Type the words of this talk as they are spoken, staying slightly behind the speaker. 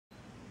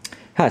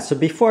Hi, so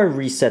before I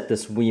reset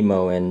this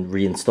Wemo and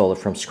reinstall it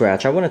from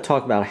scratch, I want to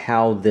talk about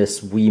how this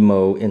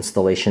Wemo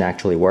installation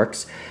actually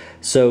works.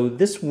 So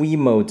this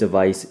Wemo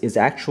device is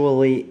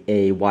actually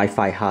a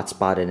Wi-Fi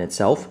hotspot in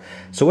itself.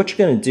 So what you're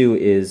going to do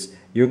is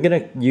you're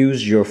going to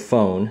use your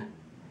phone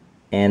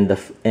and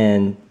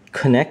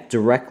connect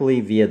directly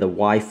via the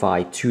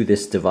Wi-Fi to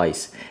this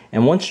device.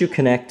 And once you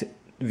connect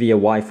via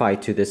Wi-Fi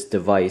to this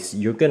device,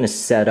 you're going to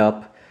set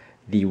up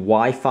the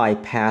Wi-Fi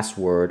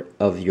password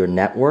of your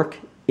network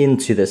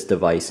into this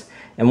device.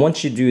 And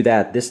once you do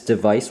that, this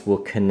device will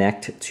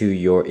connect to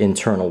your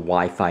internal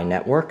Wi-Fi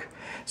network.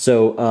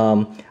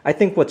 So I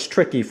think what's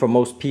tricky for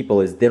most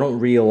people is they don't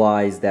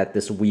realize that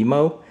this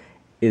Wemo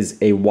is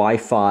a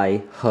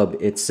Wi-Fi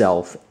hub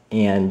itself,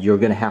 and you're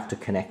going to have to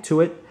connect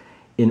to it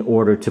in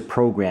order to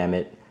program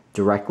it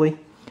directly.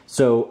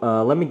 So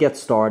let me get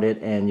started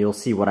and you'll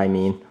see what I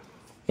mean.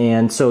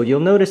 And so you'll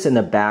notice in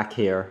the back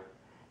here,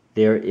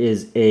 there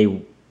is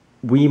a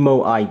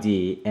Wemo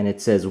ID and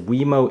it says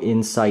Wemo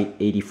Insight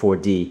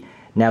 84D.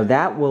 Now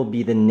that will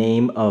be the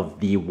name of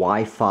the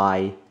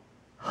Wi-Fi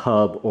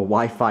hub or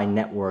Wi-Fi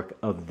network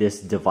of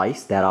this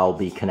device that I'll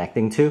be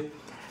connecting to.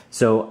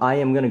 So I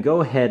am going to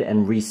go ahead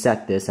and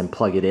reset this and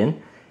plug it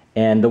in.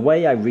 And the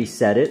way I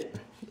reset it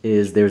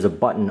is there's a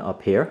button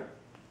up here.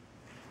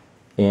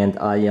 And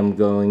I am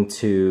going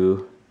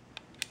to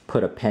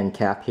put a pen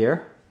cap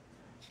here,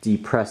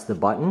 depress the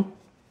button,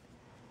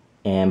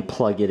 and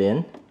plug it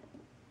in.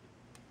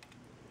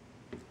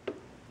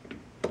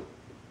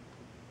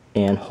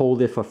 And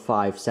hold it for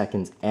 5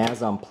 seconds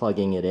as I'm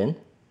plugging it in.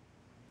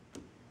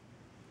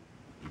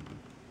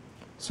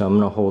 So I'm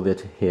going to hold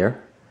it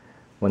here.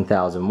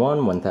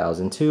 1001,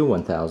 1002,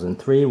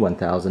 1003,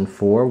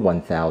 1004,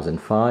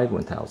 1005,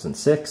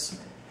 1006.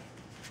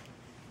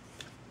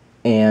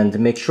 And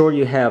make sure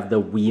you have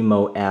the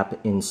Wemo app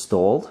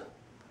installed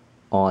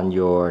on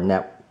your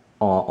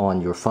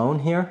on your phone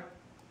here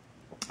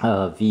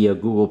via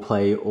Google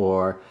Play,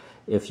 or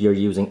if you're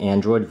using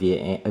Android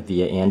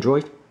via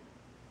Android,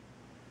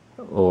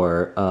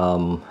 or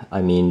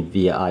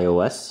via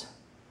iOS.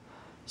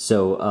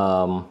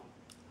 So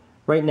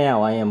right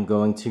now I am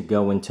going to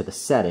go into the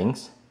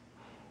settings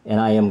and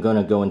I am going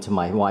to go into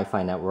my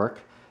Wi-Fi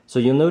network. So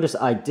you'll notice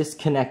I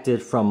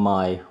disconnected from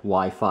my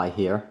Wi-Fi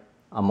here.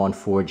 I'm on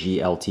 4G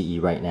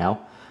LTE right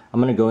now.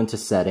 I'm going to go into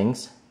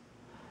settings,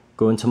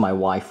 go into my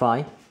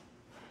Wi-Fi,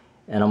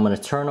 and I'm going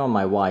to turn on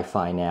my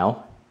Wi-Fi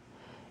now,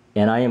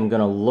 and I am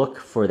going to look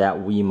for that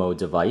Wemo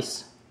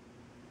device.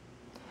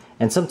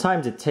 And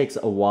sometimes it takes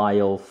a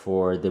while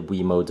for the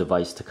Wemo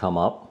device to come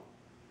up.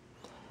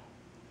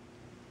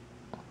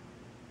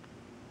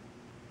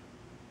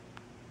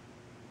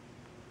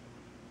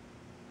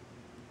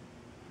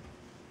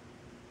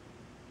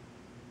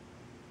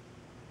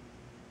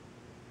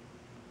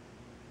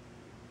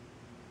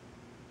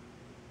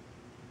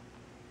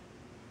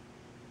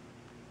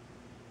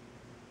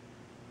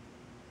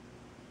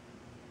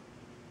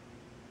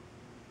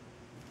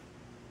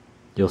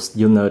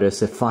 You'll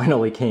notice it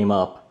finally came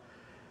up,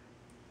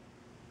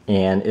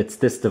 and it's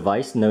this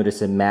device.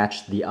 Notice it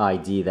matched the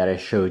ID that I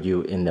showed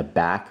you in the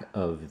back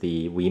of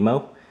the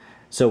Wemo.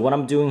 So what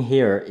I'm doing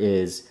here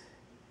is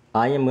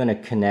I am going to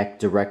connect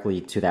directly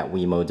to that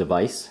Wemo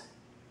device,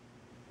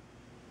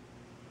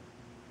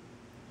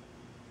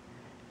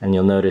 and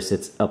you'll notice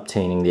it's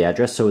obtaining the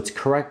address. So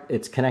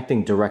it's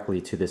connecting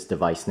directly to this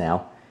device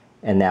now,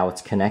 and now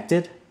it's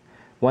connected.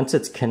 Once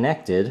it's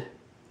connected,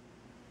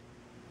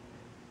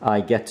 I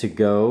get to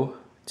go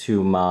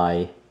to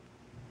my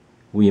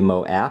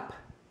Wemo app,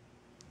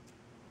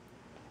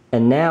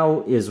 and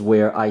now is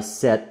where I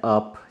set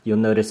up. You'll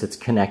notice it's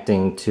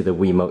connecting to the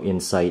Wemo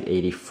Insight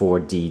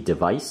 84D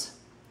device,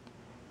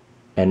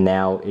 and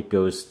now it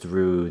goes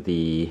through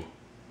the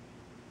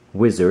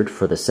wizard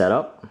for the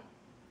setup,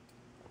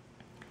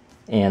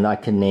 and I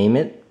can name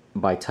it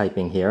by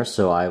typing here.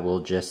 So I will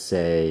just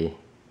say,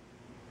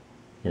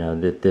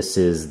 that this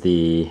is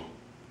the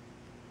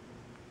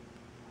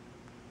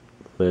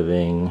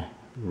living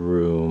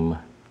room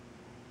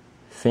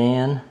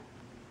fan.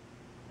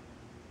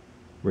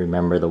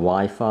 Remember the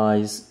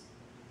Wi-Fi's.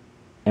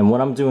 And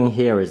what I'm doing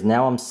here is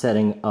now I'm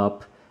setting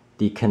up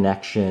the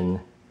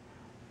connection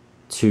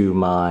to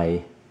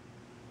my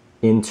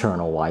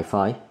internal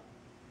Wi-Fi.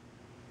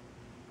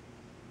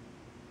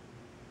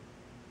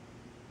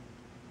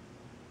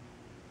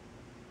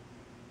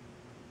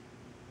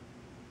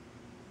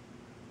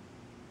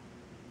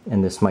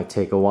 And this might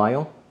take a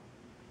while.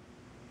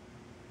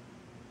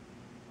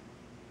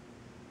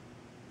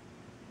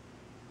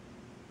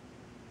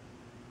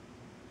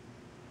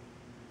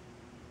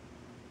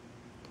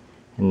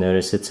 And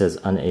notice it says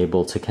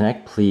unable to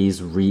connect.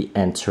 Please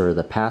re-enter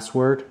the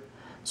password.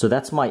 So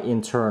that's my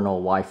internal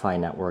Wi-Fi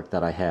network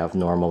that I have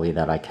normally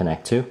that I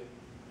connect to.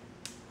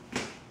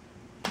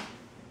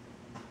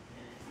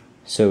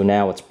 So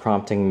now it's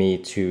prompting me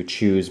to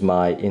choose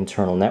my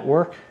internal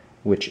network,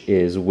 which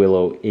is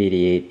Willow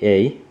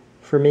 88A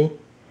for me.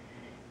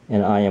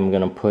 And I am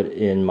going to put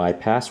in my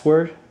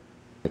password,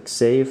 click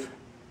save.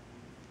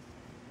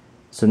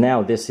 So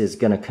now this is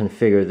going to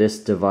configure this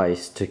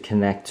device to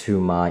connect to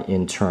my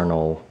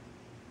internal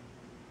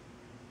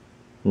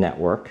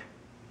network.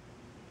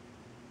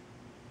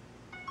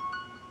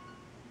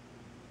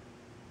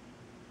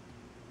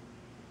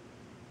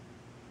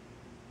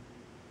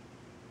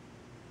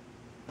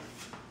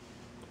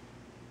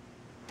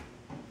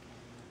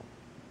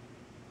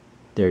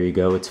 There you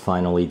go, it's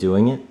finally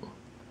doing it.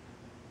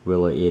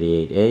 Willa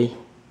 88A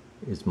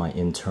is my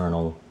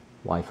internal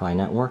Wi-Fi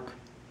network.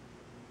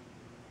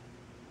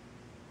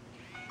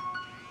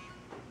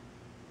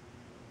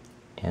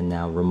 And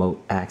now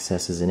remote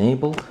access is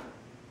enabled.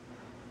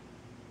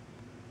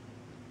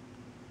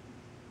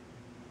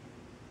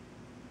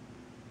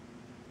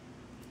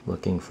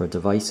 Looking for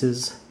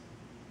devices.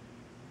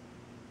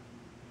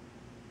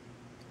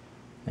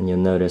 And you'll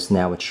notice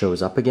now it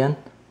shows up again.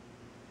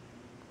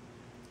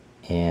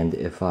 And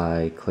if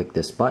I click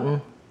this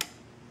button,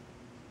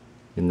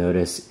 you'll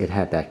notice it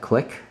had that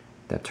click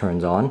that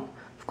turns on.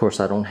 Of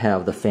course, I don't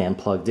have the fan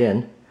plugged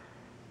in.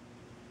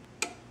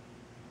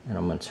 And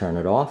I'm going to turn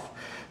it off.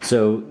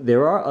 So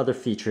there are other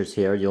features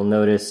here. You'll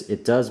notice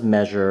it does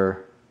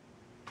measure,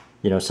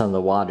 some of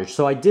the wattage.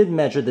 So I did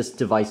measure this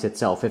device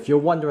itself. If you're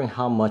wondering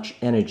how much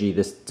energy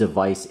this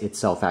device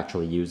itself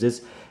actually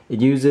uses,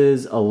 it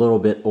uses a little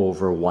bit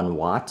over 1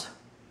 watt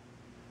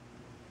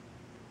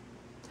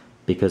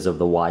because of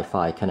the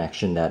Wi-Fi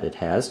connection that it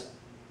has.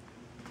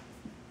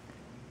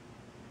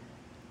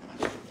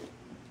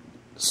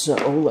 So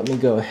let me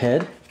go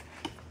ahead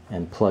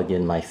and plug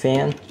in my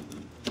fan.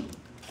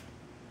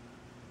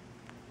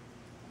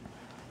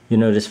 You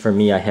notice for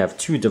me I have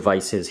 2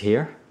 devices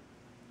here.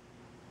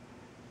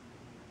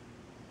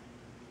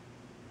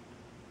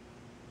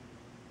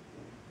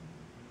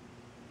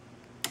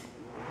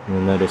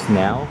 You'll notice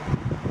now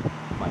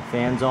my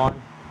fan's on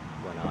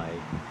when I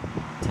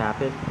tap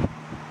it.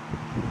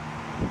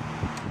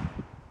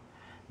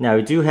 Now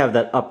I do have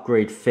that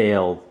upgrade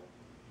fail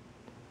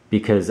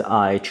because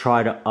I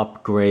try to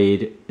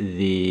upgrade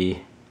the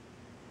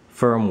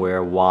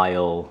firmware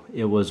while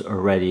it was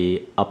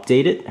already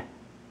updated,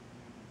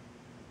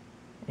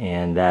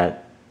 and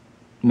that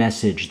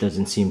message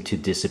doesn't seem to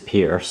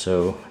disappear,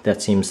 so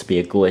that seems to be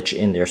a glitch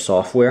in their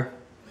software.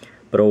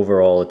 But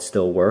overall it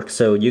still works.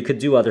 So you could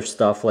do other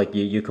stuff, like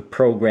you could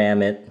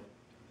program it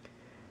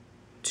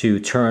to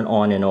turn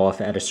on and off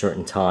at a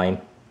certain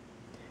time.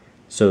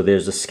 So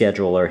there's a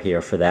scheduler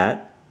here for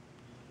that.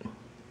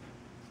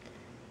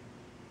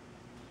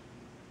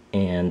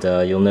 And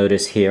you'll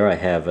notice here I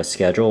have a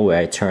schedule where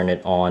I turn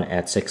it on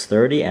at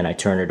 6:30 and I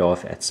turn it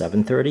off at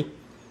 7:30.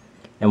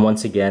 And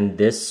once again,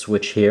 this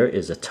switch here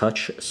is a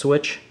touch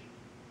switch.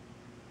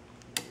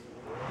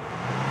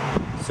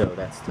 So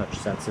that's touch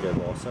sensitive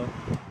also.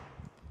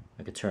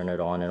 I could turn it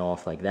on and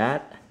off like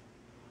that.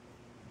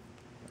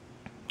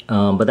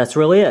 But that's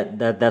really it.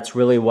 That's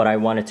really what I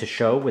wanted to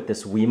show with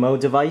this Wemo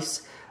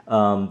device.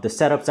 The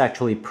setup's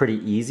actually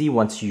pretty easy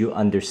once you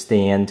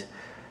understand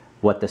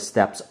what the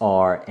steps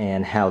are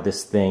and how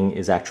this thing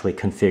is actually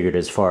configured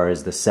as far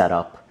as the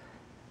setup.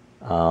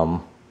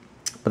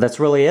 But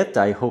that's really it.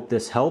 I hope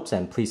this helps,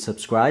 and please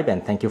subscribe,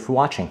 and thank you for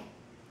watching.